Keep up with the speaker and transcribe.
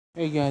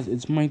Hey guys,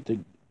 it's Mike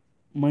the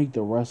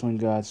Wrestling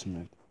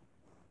Godsmith.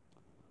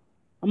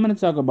 I'm gonna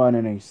talk about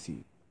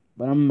NXT,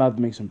 but I'm about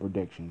to make some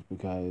predictions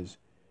because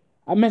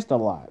I missed a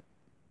lot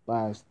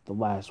the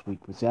last week,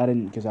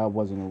 because I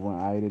wasn't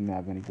around. I didn't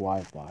have any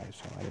Wi-Fi,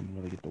 so I didn't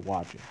really get to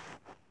watch it.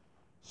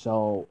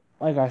 So,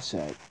 like I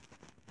said,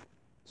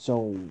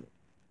 so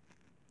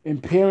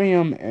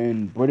Imperium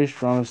and British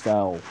Strong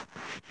Style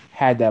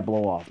had that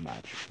blow off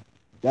match.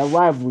 That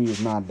rivalry is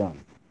not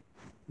done,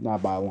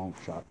 not by a long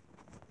shot.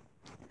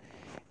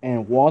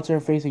 And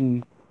Walter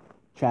facing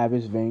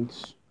Travis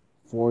Vince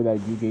for that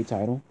UK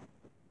title.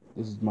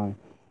 This is my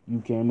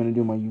UK. I'm gonna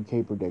do my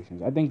UK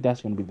predictions. I think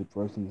that's gonna be the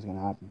first thing that's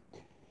gonna happen.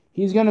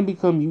 He's gonna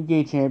become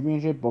UK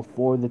championship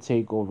before the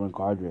takeover in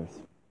Cardiff,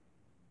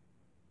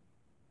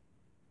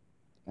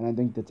 and I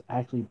think that's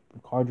actually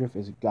Cardiff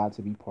has got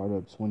to be part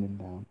of Swindon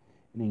Town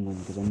in England,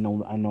 because I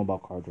know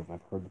about Cardiff.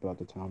 I've heard about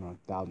the town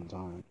 1,000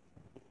 times.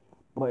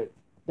 But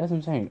that's what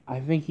I'm saying.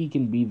 I think he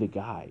can be the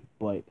guy,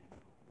 but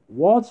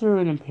Walter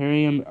and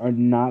Imperium are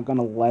not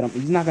gonna let him.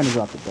 He's not gonna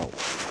drop the belt.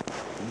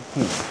 He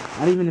can't.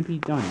 Not even if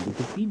Pete Dunne,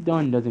 because Pete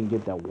Dunne doesn't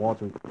get that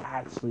Walter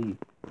actually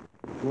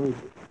good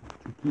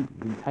to keep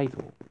the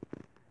title.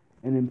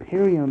 And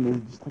Imperium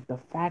is just like the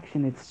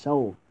faction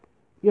itself.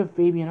 You have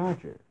Fabian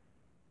Archer.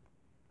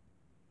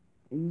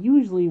 And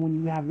usually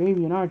when you have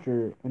Fabian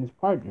Archer and his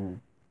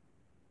partner,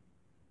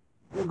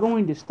 they're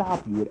going to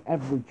stop you at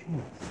every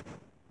chance.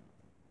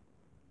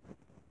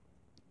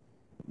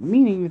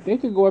 Meaning that they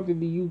could go after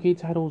the UK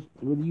titles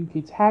or the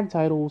UK tag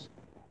titles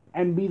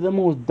and be the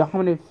most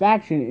dominant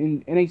faction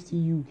in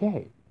NXT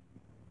UK.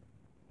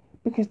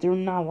 Because they're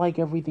not like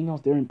everything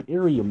else. They're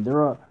Imperium.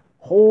 They're a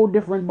whole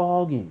different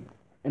ballgame.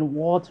 And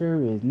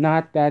Walter is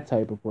not that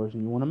type of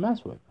person you want to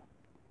mess with.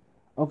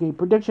 Okay,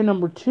 prediction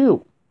number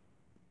 2.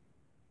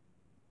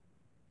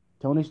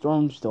 Toni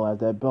Storm still has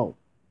that belt.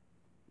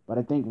 But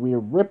I think Rhea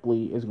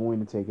Ripley is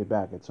going to take it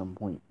back at some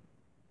point.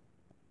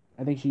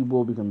 I think she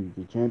will become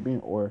UK champion,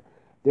 or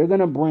they're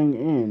going to bring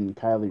in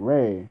Kylie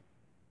Ray,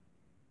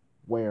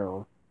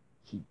 where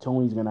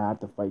Tony's going to have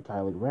to fight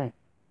Kylie Ray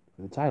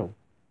for the title.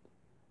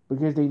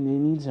 Because they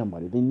need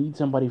somebody. They need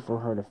somebody for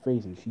her to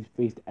face, and she's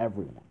faced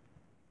everyone.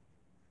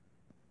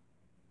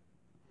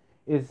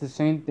 It's the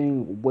same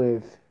thing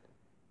with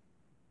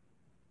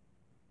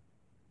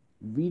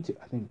V2.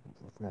 I think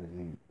I forgot his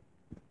name.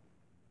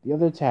 The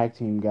other tag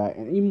team guy,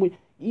 and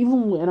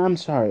and I'm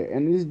sorry,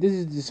 and this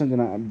is just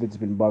something that's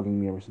been bugging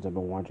me ever since I've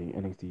been watching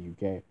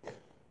NXT UK.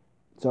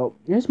 So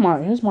here's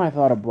my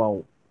thought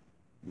about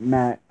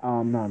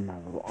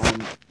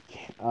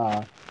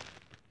uh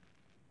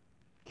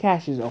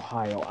Cash's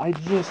Ohio.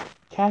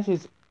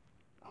 Cash's,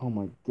 oh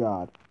my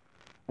god.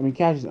 I mean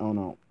Cash's, oh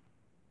no.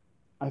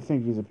 I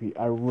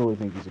really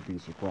think he's a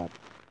piece of crap.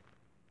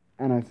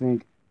 And I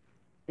think,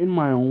 in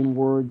my own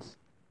words,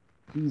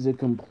 he's a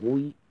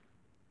complete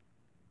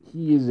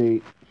he is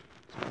a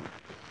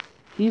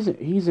he is a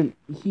he's an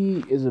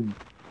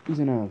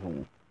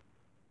asshole.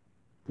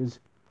 Because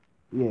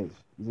he's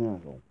an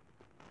asshole.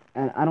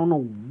 And I don't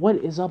know what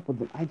is up with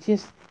him.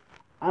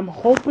 I'm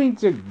hoping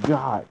to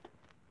God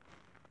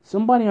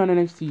somebody on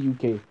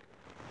NXT UK,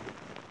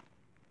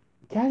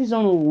 Cassius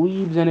Ohno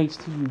leaves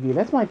NXT UK.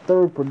 That's my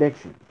third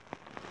prediction.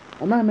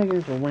 I'm not making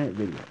this a rant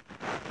video.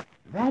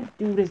 That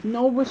dude has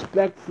no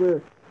respect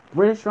for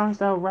British Strong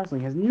Style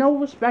Wrestling. Has no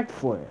respect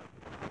for it.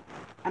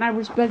 And I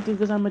respect it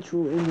because I'm a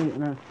true English,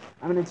 and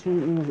I'm an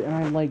true English, and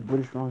I like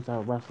British Strong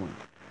Style Wrestling.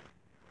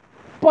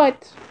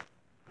 But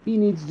he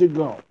needs to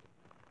go.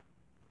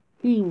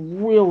 He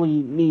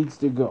really needs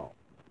to go.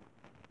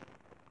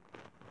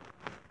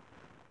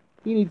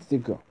 He needs to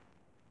go.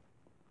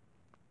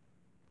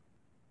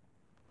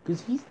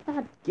 Because he's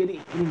not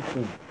getting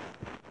anything.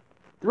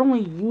 They're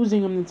only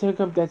using him to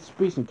take up that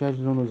space, and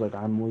Cassius Ohno's like,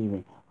 I'm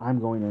leaving. I'm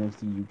going to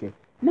NXT UK.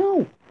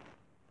 No!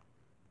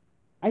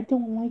 I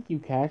don't like you,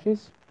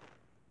 Cassius.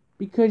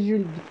 Because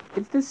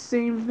it's the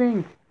same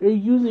thing. They're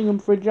using him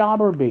for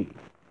jobber bait.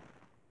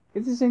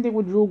 It's the same thing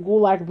with Drew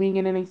Gulak being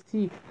in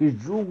NXT. Because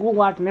Drew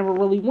Gulak never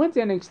really went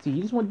to NXT.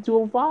 He just went to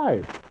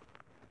 205.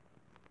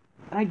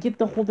 And I get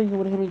the whole thing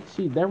with him and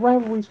Kushida. That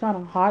rivalry's kind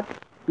of hot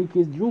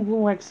because Drew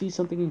Gulak sees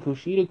something in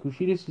Kushida.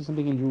 Kushida sees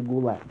something in Drew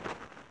Gulak.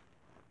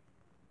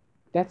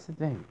 That's the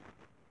thing.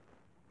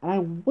 And I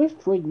wish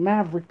Drake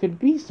Maverick could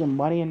be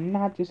somebody and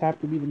not just have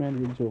to be the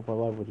manager of 205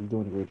 Live, which is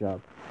doing a great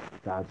job.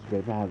 God's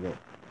Drake Maverick.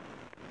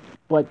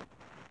 But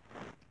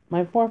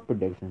my fourth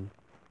prediction: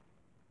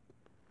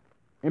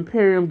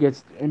 Imperium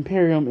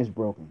is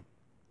broken.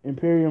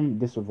 Imperium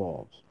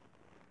dissolves.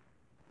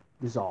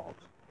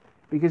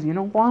 Because you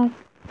know why?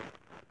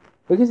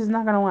 Because it's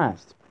not gonna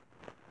last.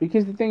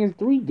 Because the thing is,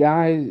 3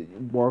 guys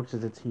works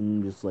as a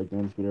team just like the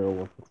Undisputed Era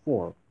worked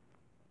before.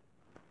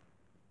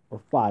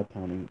 Or 5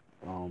 counting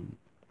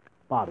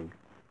Bobby.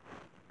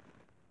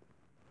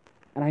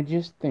 And I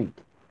just think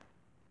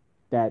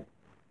that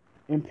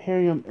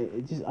Imperium,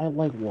 I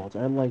like Walter.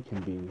 I like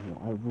him being here.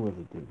 I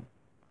really do.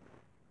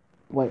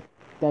 But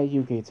that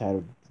UK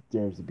title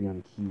deserves to be on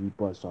the Kiwi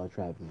Buzzsaw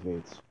Travis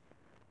Bates,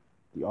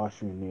 the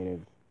Austrian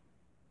native.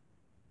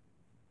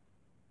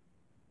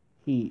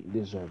 he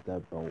deserved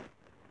that belt.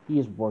 He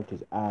has worked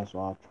his ass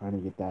off trying to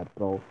get that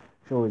belt.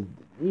 Show his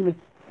even,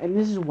 and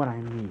this is what I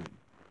mean.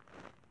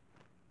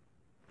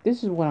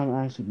 This is what I'm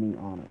actually being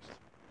honest.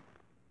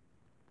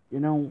 You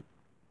know,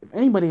 if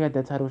anybody had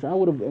that title shot, I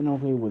would have been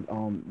okay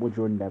with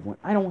Jordan Devlin.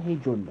 I don't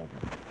hate Jordan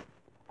Devlin.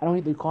 I don't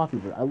hate the Coffee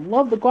Brothers. I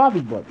love the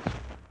Coffee Brothers.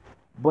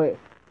 But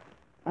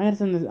I had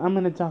some. I'm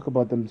gonna talk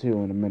about them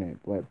too in a minute.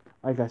 But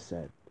like I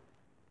said,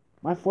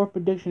 my fourth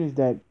prediction is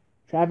that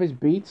Travis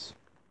beats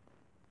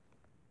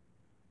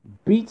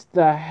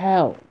the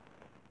hell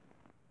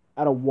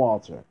out of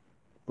Walter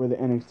for the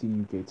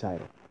NXT UK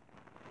title.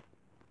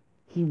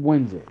 He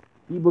wins it.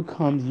 He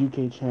becomes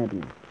UK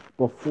champion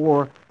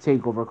before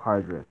Takeover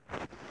Cardiff.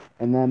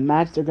 And that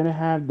match they're gonna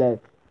have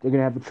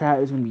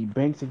it's gonna be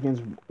Banks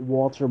against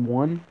Walter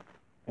 1,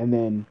 and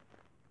then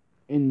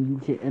in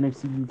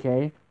NXT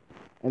UK,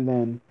 and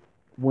then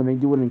when they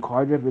do it in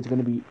Cardiff, it's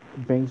gonna be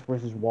Banks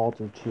versus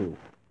Walter 2.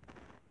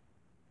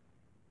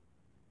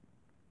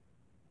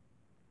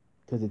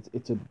 Because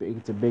it's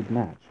a big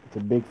match. It's a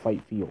big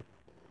fight feel.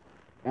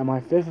 And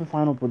my fifth and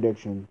final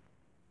prediction,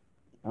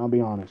 I'll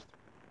be honest,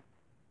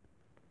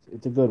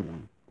 it's a good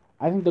one.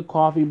 I think the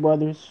Coffee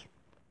Brothers,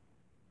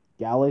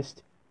 Gallus,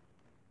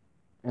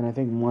 and I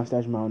think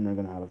Mustache Mountain are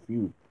gonna have a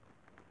feud.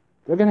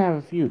 They're gonna have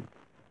a feud.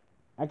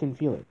 I can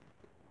feel it.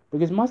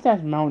 Because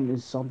Mustache Mountain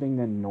is something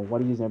that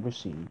nobody's ever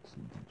seen.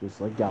 Just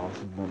like Gallus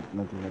is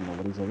nothing that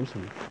nobody's ever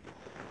seen.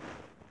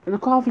 And the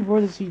Coffee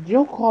Brothers, see,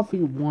 Joe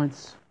Coffey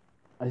wants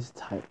his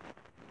title.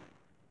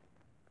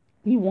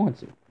 He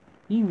wants it.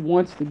 He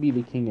wants to be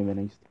the king of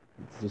NXT.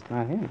 It's just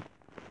not him.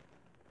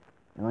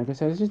 And like I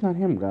said, it's just not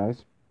him,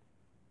 guys.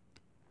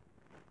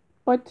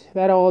 But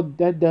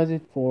that does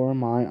it for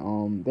my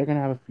they're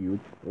gonna have a feud,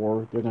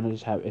 or they're gonna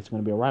just have it's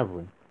gonna be a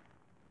rivalry.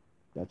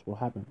 That's what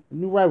happened. A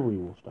new rivalry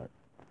will start.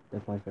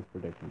 That's my fifth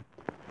prediction.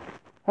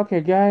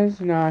 Okay,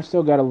 guys, now I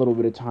still got a little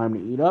bit of time to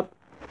eat up,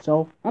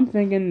 so I'm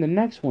thinking the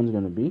next one's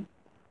gonna be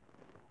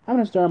I'm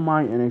gonna start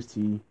my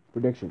NXT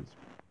predictions.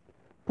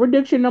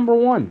 Prediction number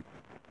 1.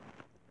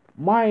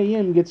 Mia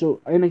Yim gets a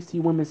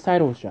NXT Women's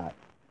title shot.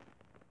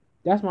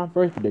 That's my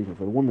first prediction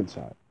for the women's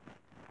side.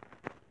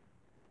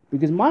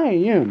 Because Mia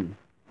Yim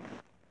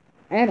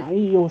and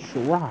Io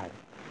Shirai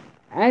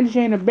and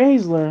Shayna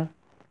Baszler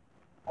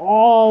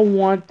all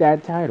want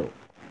that title.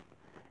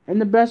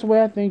 And the best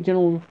way I think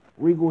General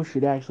Regal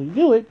should actually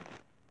do it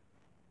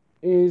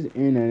is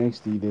in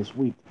NXT this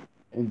week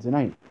and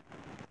tonight.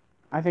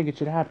 I think it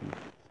should happen.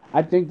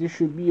 I think there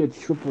should be a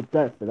triple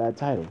threat for that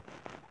title.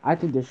 I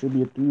think there should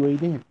be a three-way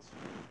dance.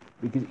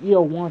 Because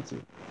Io wants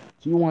it.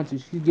 She wants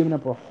it. She's given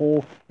up her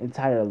whole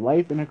entire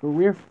life and her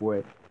career for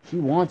it. She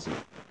wants it.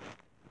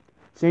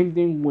 Same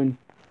thing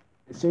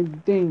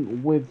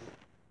with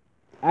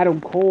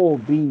Adam Cole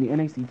being the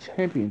NXT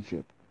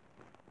Championship.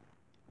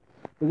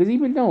 Because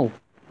even though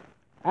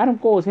Adam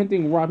Cole is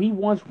hinting Rob, he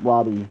wants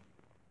Robbie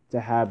to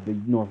have the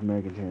North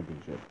American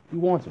Championship. He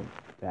wants him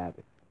to have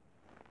it.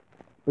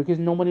 Because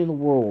nobody in the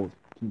world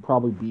can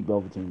probably beat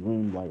Velveteen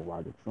Dream like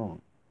Roderick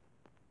Strong.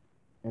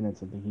 And that's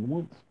something he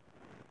wants.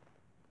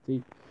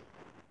 See,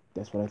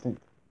 that's what I think.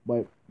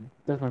 But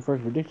that's my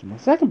first prediction. My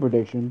second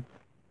prediction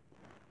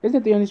is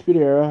that the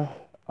Undisputed Era,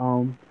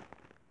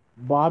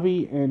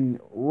 Bobby and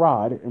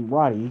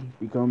Roddy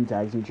become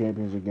tag team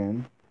champions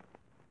again.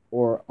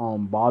 Or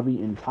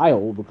Bobby and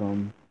Kyle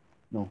become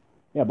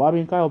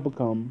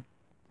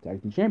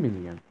tag team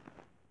champions again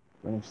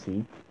for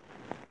NXT.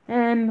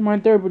 And my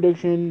third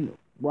prediction,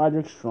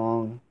 Roderick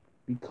Strong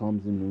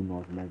becomes the new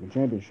North American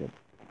Championship.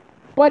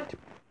 But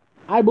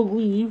I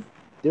believe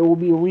there will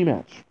be a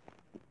rematch.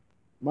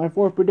 My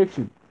fourth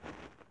prediction,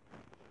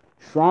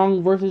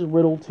 Strong versus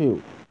Riddle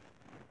 2.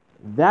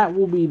 That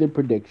will be the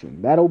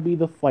prediction. That'll be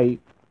the fight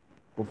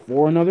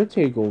before another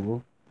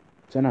takeover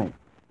tonight.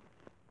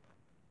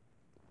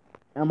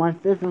 And my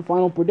fifth and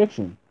final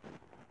prediction,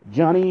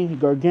 Johnny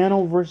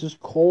Gargano versus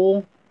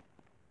Cole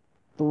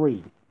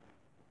 3.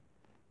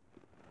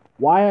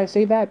 Why I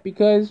say that?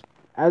 Because,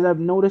 as I've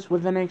noticed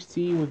with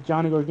NXT, with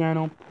Johnny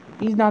Gargano,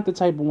 he's not the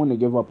type of one to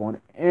give up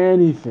on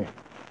anything.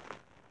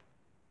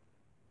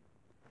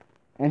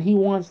 And he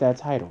wants that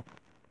title.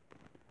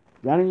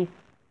 Johnny,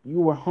 you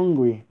were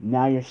hungry,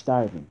 now you're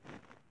starving.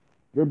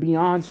 You're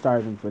beyond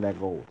starving for that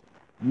gold.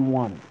 You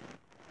want it.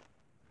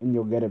 And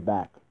you'll get it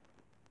back.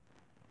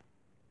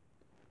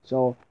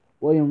 So,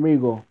 William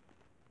Regal,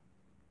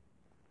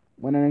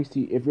 when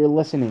NXT, if you're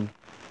listening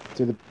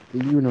to the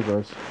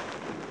universe,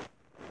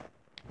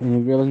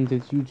 and if you're listening to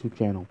this YouTube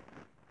channel,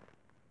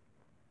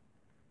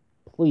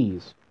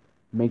 please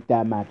make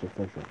that match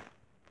official.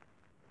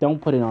 Don't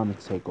put it on the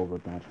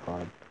takeover match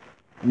card.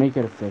 Make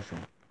it official.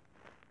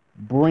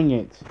 Bring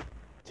it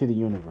to the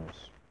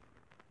universe.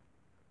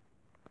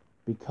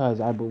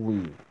 Because I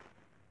believe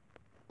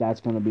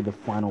that's going to be the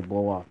final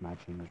blow-off match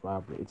in this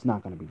rivalry. It's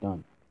not going to be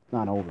done. It's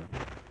not over.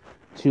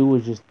 Two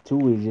is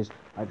just,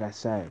 like I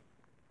said,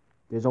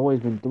 there's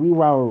always been 3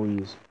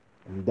 rivalries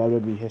in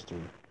WWE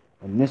history.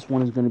 And this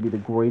one is going to be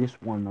the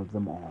greatest one of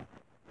them all.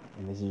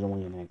 And this is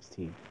only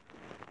NXT.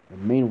 The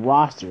main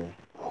roster,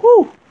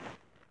 whew!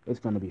 it's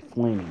gonna be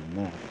flaming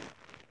now.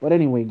 But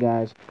anyway,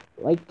 guys,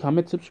 like,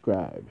 comment,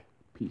 subscribe.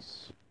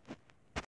 Peace.